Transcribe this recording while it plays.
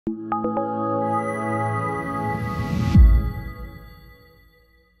Thank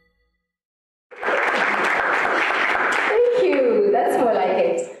you. That's more like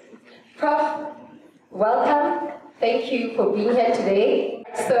it. Prof, welcome. Thank you for being here today.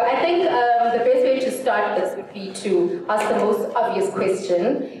 So I think the best way to start this would be to ask the most obvious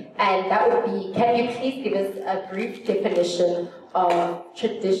question, and that would be, can you please give us a brief definition of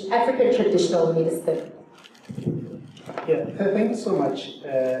African traditional medicine? Yeah, thank you so much,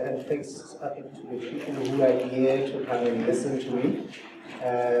 and thanks, I think, to the people who are here to come and listen to me.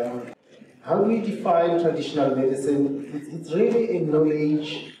 How do we define traditional medicine? It's really a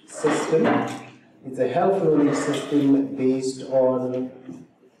knowledge system. It's a health knowledge system based on,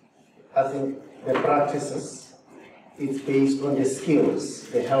 I think, the practices. It's based on the skills,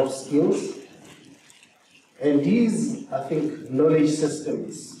 the health skills. And these, I think, knowledge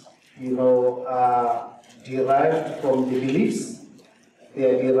systems, are derived from the beliefs. They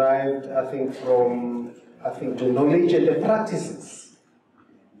are derived, I think, from, the knowledge and the practices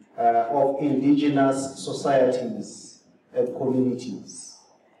of indigenous societies and communities.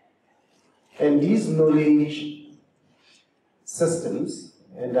 And these knowledge systems,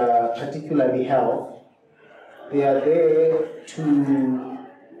 and particularly health, they are there to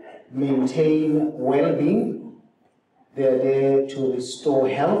maintain well-being, they are there to restore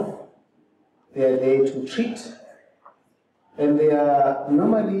health, they are there to treat, and they are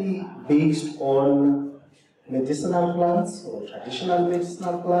normally based on medicinal plants or traditional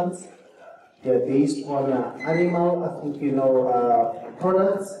medicinal plants. They are based on animal,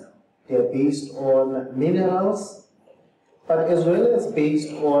 products. They are based on minerals, but as well as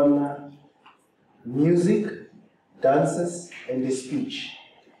based on music, dances, and the speech.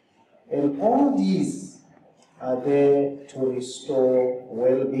 And all these are there to restore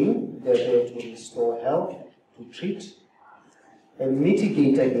well-being, they're there to restore health, to treat, and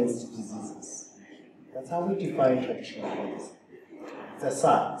mitigate against diseases. That's how we define traditional medicine. It's a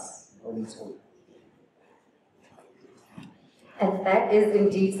science on its own. And that is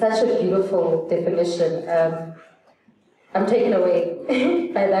indeed such a beautiful definition. I'm taken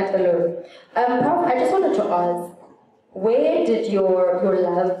away by that alone. Prof, I just wanted to ask, where did your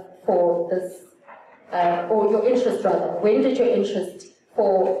love for this, or your interest rather, when did your interest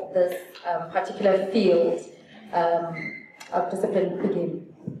for this particular field of discipline begin?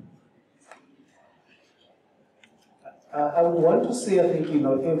 I would want to say, I think,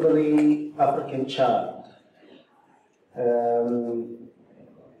 every African child, or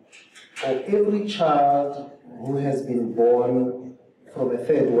every child who has been born from a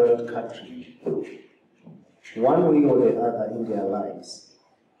third world country, one way or the other in their lives,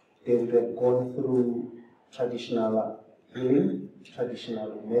 they would have gone through traditional healing,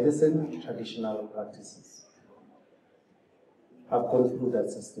 traditional medicine, traditional practices. I've gone through that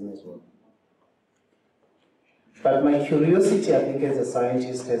system as well. But my curiosity, I think, as a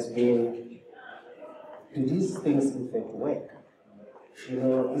scientist has been, do these things in fact work?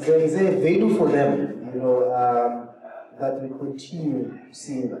 Is there a value for them, that we continue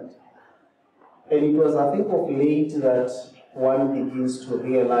seeing that? And it was, I think, of late that one begins to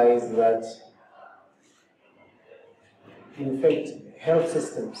realize that, in fact, health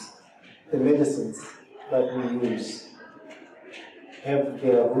systems, the medicines that we use, have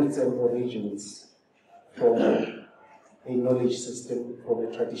their roots and origins from a knowledge system, from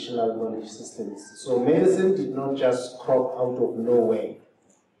a traditional knowledge system. So medicine did not just crop out of nowhere.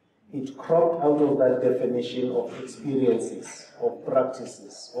 It cropped out of that definition of experiences, of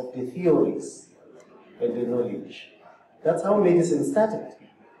practices, of the theories and the knowledge. That's how medicine started.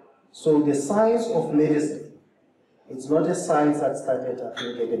 So the science of medicine, it's not a science that started, I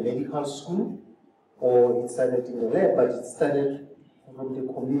think, at a medical school, or it started in the lab, but it started from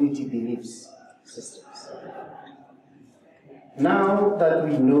the community beliefs systems. Now that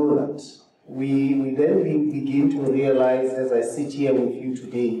we know that, we then begin to realize, as I sit here with you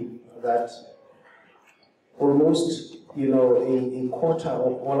today, that almost, a quarter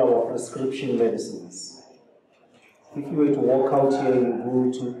of all our prescription medicines, if you were to walk out here, you go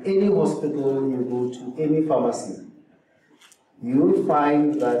to any hospital, you go to any pharmacy, you will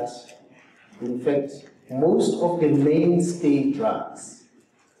find that, in fact, most of the mainstay drugs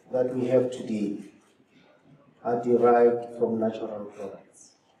that we have today are derived from natural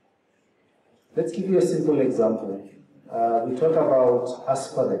products. Let's give you a simple example. We talk about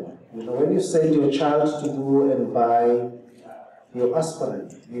aspirin. When you send your child to go and buy your aspirin,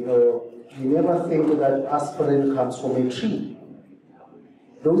 you never think that aspirin comes from a tree.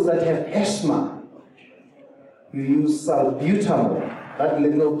 Those that have asthma, you use salbutamol, that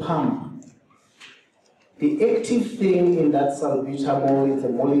little pump. The active thing in that salbutamol is a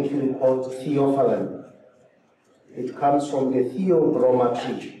molecule called theophylline. It comes from the theobroma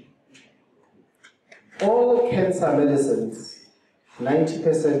tree. All cancer medicines,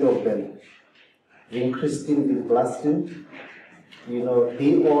 90% of them, vincristine, vinblastine,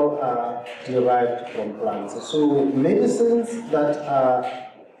 they all are derived from plants. So medicines that are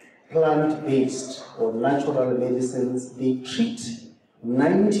plant-based or natural medicines, they treat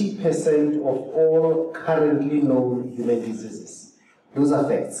 90% of all currently known human diseases. Those are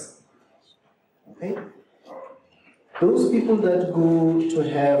facts. Okay? Those people that go to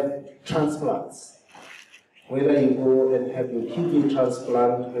have transplants, whether you go and have your kidney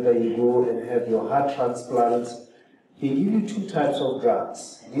transplant, whether you go and have your heart transplant, they give you two types of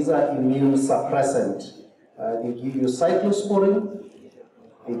drugs. These are immune suppressant. They give you cyclosporin,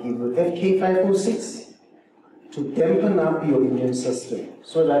 they give you FK506 to dampen up your immune system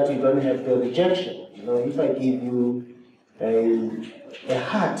so that you don't have the rejection. If I give you a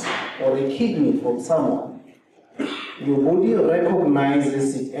heart or a kidney from someone, your body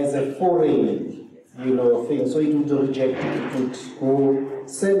recognizes it as a foreign thing, so it would reject it. It would go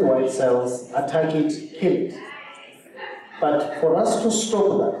send white cells, attack it, kill it. But for us to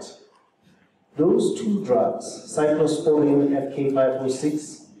stop that, those two drugs, cyclosporin,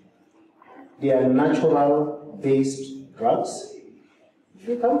 FK506, they are natural-based drugs.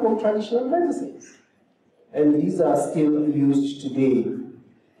 They come from traditional medicines. And these are still used today.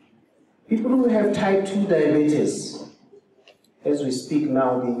 People who have type 2 diabetes, as we speak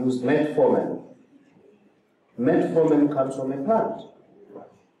now, they use metformin. Metformin comes from a plant.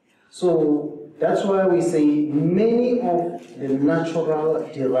 So that's why we say many of the natural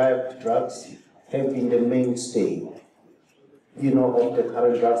derived drugs have been the mainstay, of the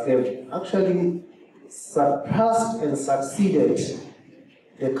current drugs. They've actually surpassed and succeeded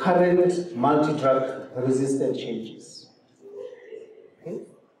the current multi-drug resistant changes. Okay?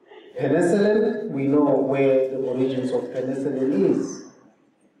 Penicillin, we know where the origins of penicillin is.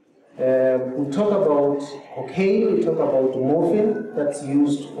 We talk about cocaine, we talk about morphine, that's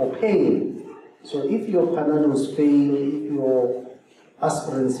used for pain. So if your Panados fail, if your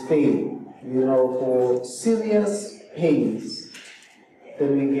aspirins fail, for serious pains, then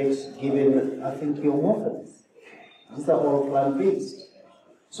we get given, I think, your morphines. These are all plant-based.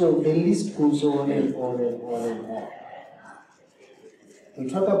 So the list goes on and on and on and on. We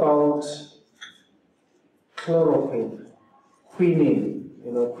talk about chloroquine, quinine.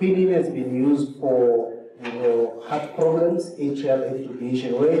 Quinine has been used for heart problems, atrial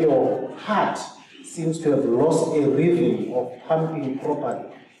fibrillation, where your heart seems to have lost a rhythm of pumping properly.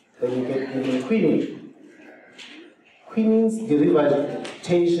 Then you get given quinine. Quinine's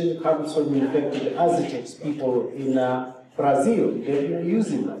derivation comes from infected Aztecs people in Brazil. They've been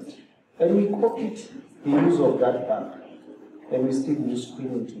using that. And we copied the use of that back. And we still use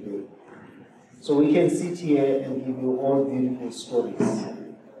quinine today. So we can sit here and give you all beautiful stories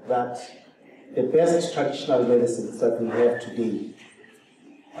that the best traditional medicines that we have today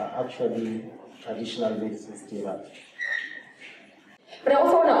are actually traditional medicines derived. But I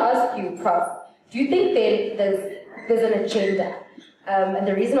also want to ask you, Prof, do you think there's an agenda? And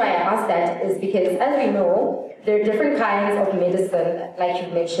the reason why I ask that is because, as we know, there are different kinds of medicine, like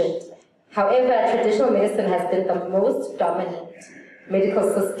you mentioned. However, traditional medicine has been the most dominant medical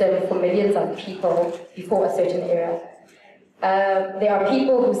system for millions of people before a certain era. There are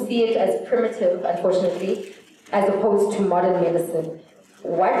people who see it as primitive, unfortunately, as opposed to modern medicine.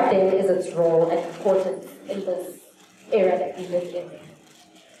 What then is its role and importance in this era that we live in?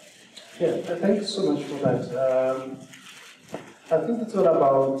 Yeah, thank you so much for that. I think it's all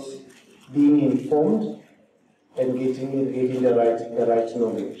about being informed and getting the right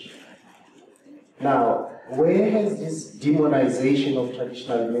knowledge. Now, where has this demonization of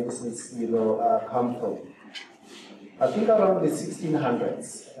traditional medicines, come from? I think around the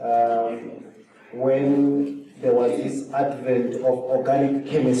 1600s, when there was this advent of organic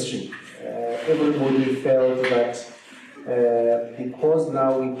chemistry, everybody felt that because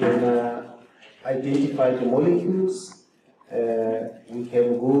now we can identify the molecules, we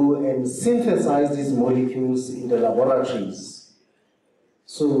can go and synthesize these molecules in the laboratories.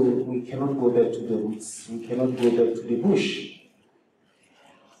 So we cannot go back to the roots, we cannot go back to the bush.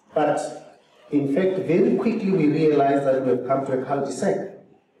 But in fact, very quickly we realized that we have come to a cul-de-sac.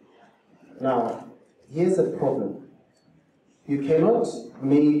 Now, here's the problem. You cannot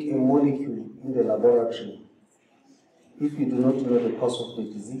make a molecule in the laboratory if you do not know the cause of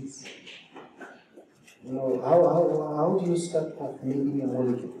the disease. How do you start off making a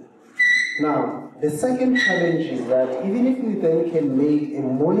molecule? Now, the second challenge is that even if you then can make a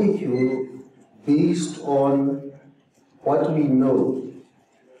molecule based on what we know.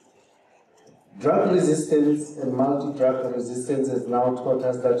 Drug resistance and multi-drug resistance has now taught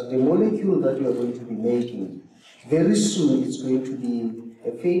us that the molecule that we are going to be making, very soon it's going to be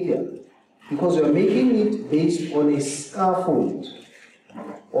a failure, because we are making it based on a scaffold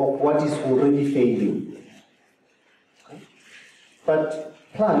of what is already failing. But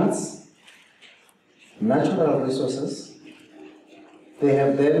plants, natural resources, they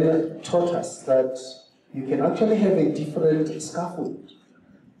have then taught us that you can actually have a different scaffold.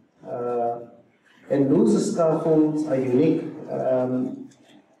 And those scaffolds are unique.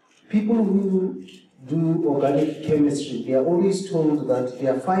 People who do organic chemistry, they are always told that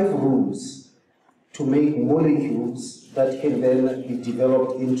there are 5 rules to make molecules that can then be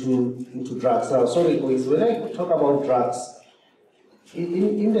developed into drugs. Now, sorry, boys, when I talk about drugs,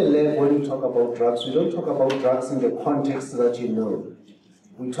 in the lab, when we talk about drugs, we don't talk about drugs in the context that you know.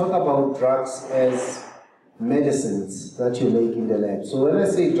 We talk about drugs as medicines that you make in the lab. So when I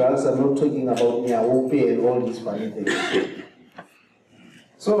say drugs, I'm not talking about Niaope and all these funny things.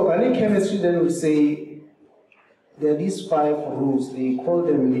 So organic chemistry then would say there are these 5 rules. They call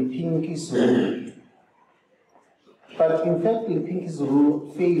them Lipinski's rule. But in fact, Lipinski's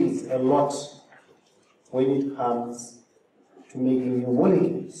rule fails a lot when it comes to making new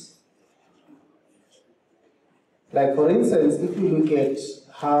molecules. Like for instance, if you look at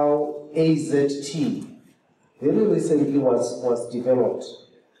how AZT very recently was developed.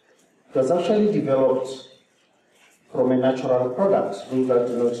 It was actually developed from a natural product. Those that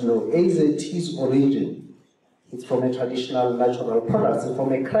do not know, AZT's origin, it's from a traditional natural product, it's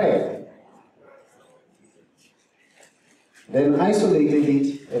from a crab. Then isolated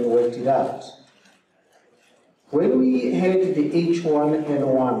it and worked it out. When we had the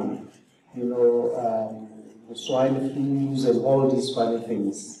H1N1, the swine flus and all these funny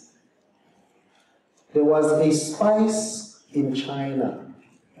things, there was a spice in China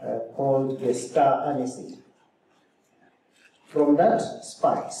called the star aniseed. From that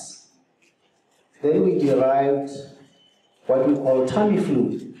spice, then we derived what we call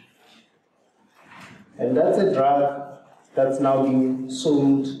Tamiflu. And that's a drug that's now being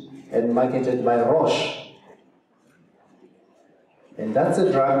sold and marketed by Roche. And that's a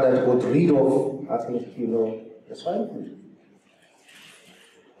drug that got rid of, I think, the swine flu.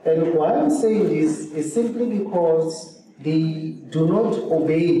 And why I'm saying this is simply because they do not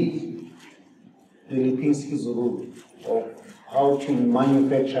obey the Lipinski's rule of how to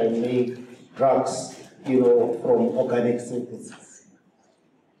manufacture and make drugs, from organic synthesis.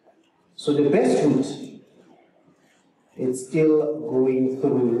 So the best route is still going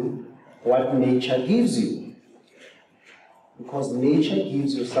through what nature gives you, because nature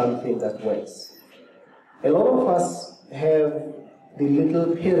gives you something that works. A lot of us have the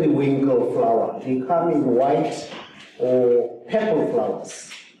little periwinkle flower. They come in white or purple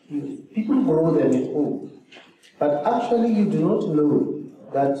flowers. People grow them at home. But actually you do not know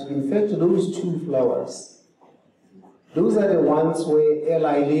that in fact those 2 flowers, those are the ones where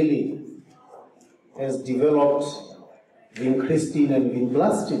Eli Lilly has developed vincristine and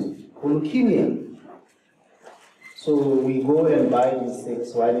vinblastine for leukemia. So we go and buy these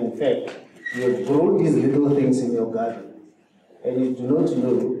things while in fact you have grown these little things in your garden. And you do not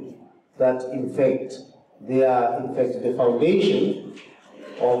know that in fact they are the foundation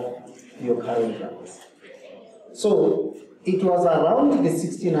of your current drugs. So it was around the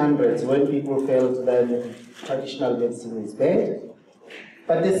 1600s when people felt that traditional medicine is bad.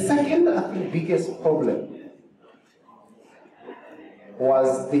 But the second, I think, biggest problem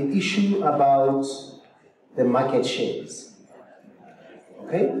was the issue about the market shares.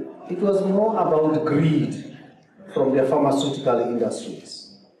 Okay? It was more about greed from the pharmaceutical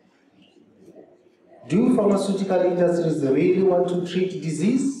industries. Do pharmaceutical industries really want to treat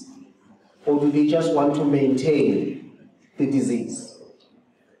disease, or do they just want to maintain the disease?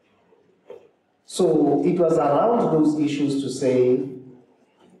 So it was around those issues to say,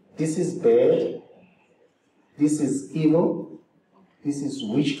 this is bad, this is evil, this is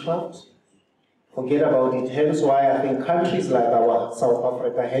witchcraft, forget about it. Hence why I think countries like our South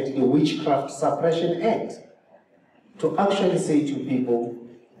Africa had the Witchcraft Suppression Act, to actually say to people,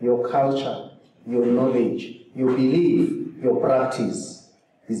 your culture, your knowledge, your belief, your practice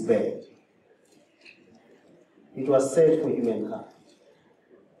is bad. It was said for humankind.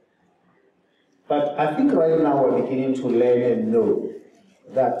 But I think right now we're beginning to learn and know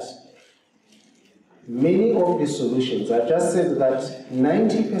that many of the solutions, I just said that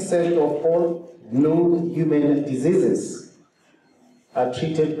 90% of all known human diseases are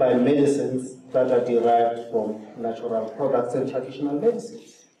treated by medicines that are derived from natural products and traditional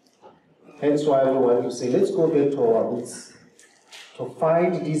medicines. Hence why we want to say, let's go back to our roots to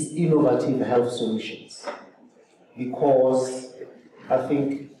find these innovative health solutions. Because I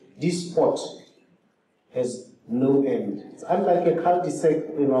think this sport has no end. It's unlike a cul-de-sac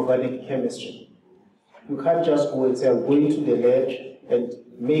in organic chemistry. You can't just go and say, I'm going to the lab and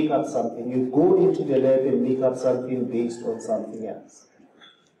make up something. You go into the lab and make up something based on something else.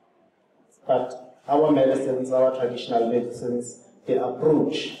 But our medicines, our traditional medicines, the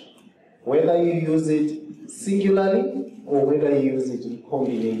approach, whether you use it singularly or whether you use it in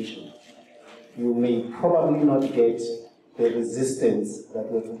combination, you may probably not get the resistance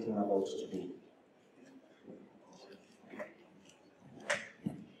that we're talking about today.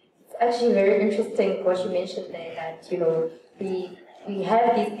 It's actually very interesting what you mentioned there, that, you know, we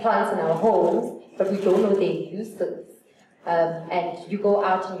have these plants in our homes, but we don't know their uses. And you go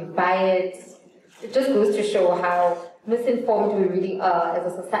out and you buy it. It just goes to show how misinformed we really are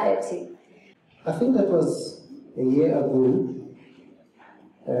as a society. I think that was a year ago.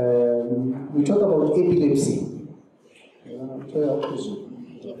 We talk about epilepsy.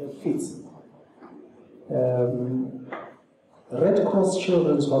 Fits. Red Cross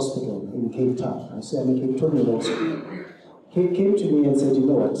Children's Hospital in Cape Town, I say I'm a Cape Townian also, came to me and said, you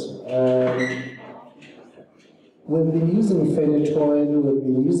know what, we've been using phenytoin, we've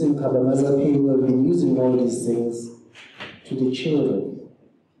been using carbamazepine, we've been using all these things to the children.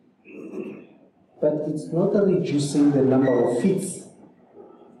 But it's not reducing the number of fits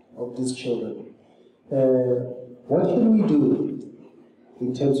of these children. What can we do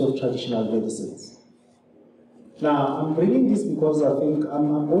in terms of traditional medicines? Now, I'm bringing this because I think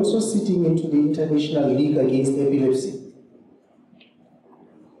I'm also sitting into the International League Against Epilepsy.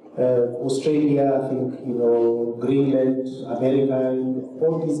 Australia, I think, you know, Greenland, America,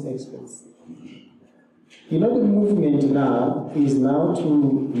 all these experts. You know, the movement now is now to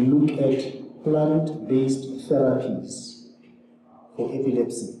look at plant-based therapies for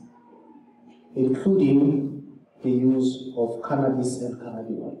epilepsy, including the use of cannabis and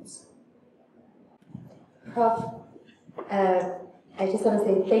cannabinoids. Prof, I just want to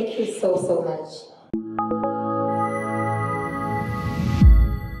say thank you so much